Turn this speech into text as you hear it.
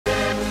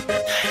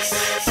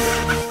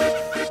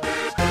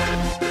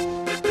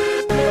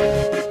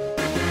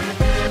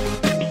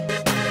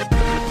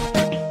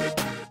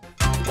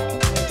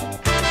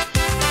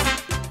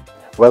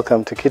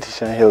Welcome to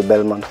Kittitian Hill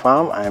Belmont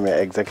Farm. I'm your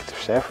executive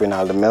chef,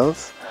 Renaldo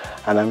Mills,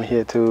 and I'm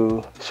here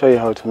to show you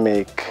how to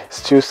make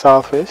stewed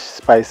saltfish,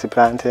 spicy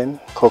plantain,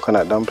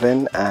 coconut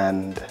dumpling,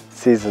 and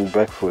seasoned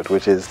breadfruit,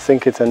 which is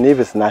St. Kitts and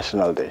Nevis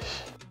national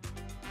dish.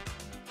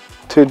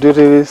 To do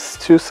this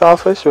stewed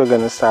saltfish, we're going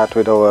to start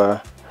with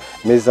our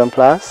mise en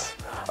place: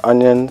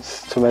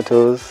 onions,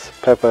 tomatoes,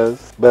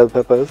 peppers, bell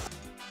peppers.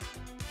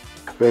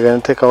 We're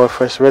going to take our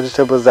fresh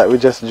vegetables that we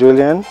just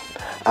julienne,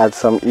 add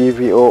some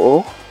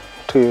EVOO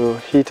to your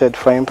heated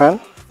frying pan.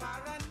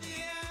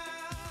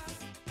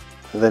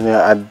 Then you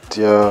add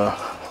your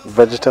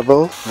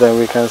vegetables. Then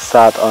we can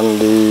start on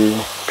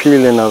the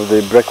peeling of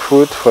the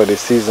breadfruit for the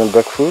seasoned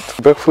breadfruit.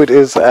 Breadfruit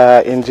is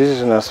an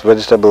indigenous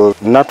vegetable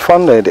not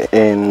founded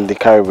in the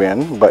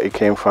Caribbean, but it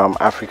came from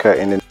Africa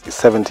in the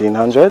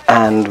 1700s,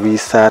 and we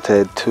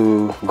started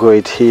to grow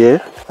it here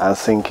and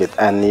St. Kitts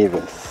and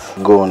Nevis.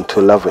 Going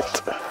to love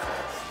it.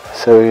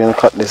 So we're going to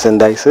cut this in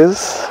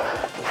dices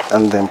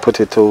and then put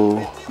it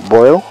to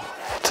boil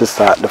to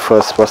start the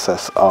first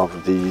process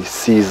of the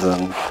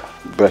seasoned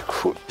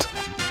breadfruit.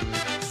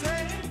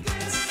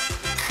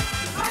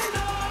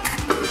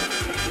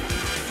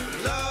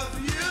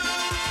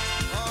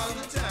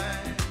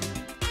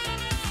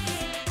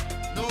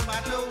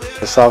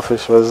 The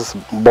saltfish was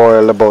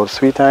boiled about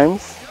 3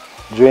 times,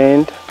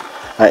 drained,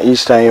 and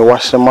each time you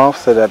wash them off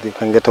so that you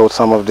can get out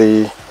some of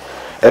the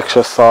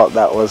extra salt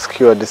that was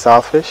cured the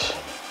saltfish.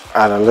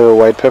 Add a little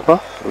white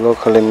pepper,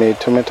 locally made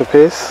tomato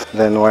paste.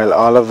 Then while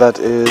all of that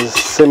is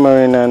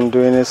simmering and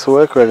doing its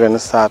work, we're going to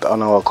start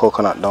on our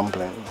coconut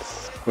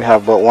dumplings. We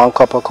have about 1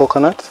 cup of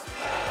coconut,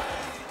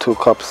 2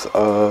 cups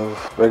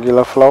of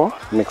regular flour.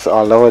 Mix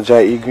all our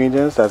dry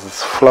ingredients, that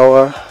is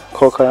flour,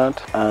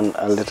 coconut, and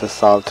a little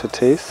salt to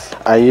taste.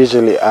 I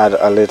usually add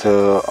a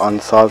little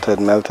unsalted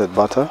melted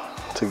butter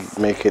to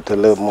make it a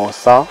little more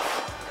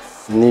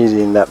soft,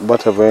 kneading that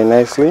butter very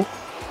nicely.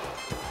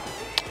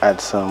 Add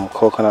some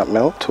coconut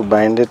milk to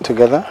bind it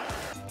together.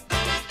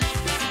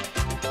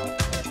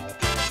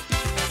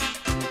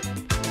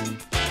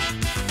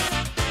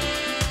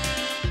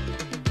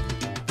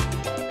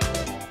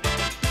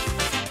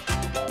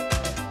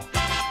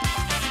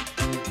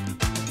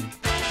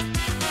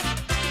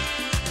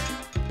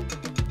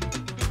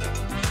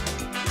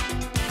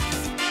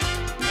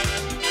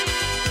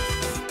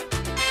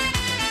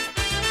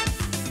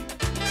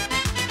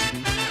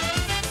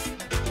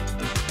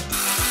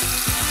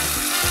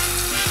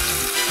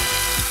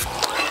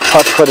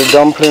 Pot for the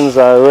dumplings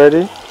are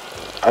ready.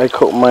 I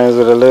cook mine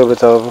with a little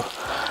bit of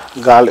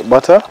garlic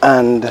butter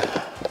and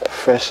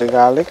fresh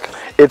garlic.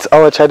 It's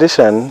our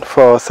tradition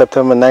for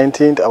September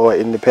 19th, our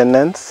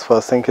independence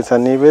for St. Kitts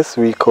and Nevis.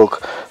 We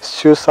cook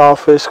stewed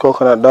saltfish,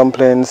 coconut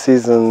dumplings,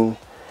 seasoned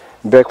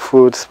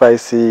breadfruit,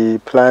 spicy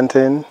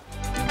plantain,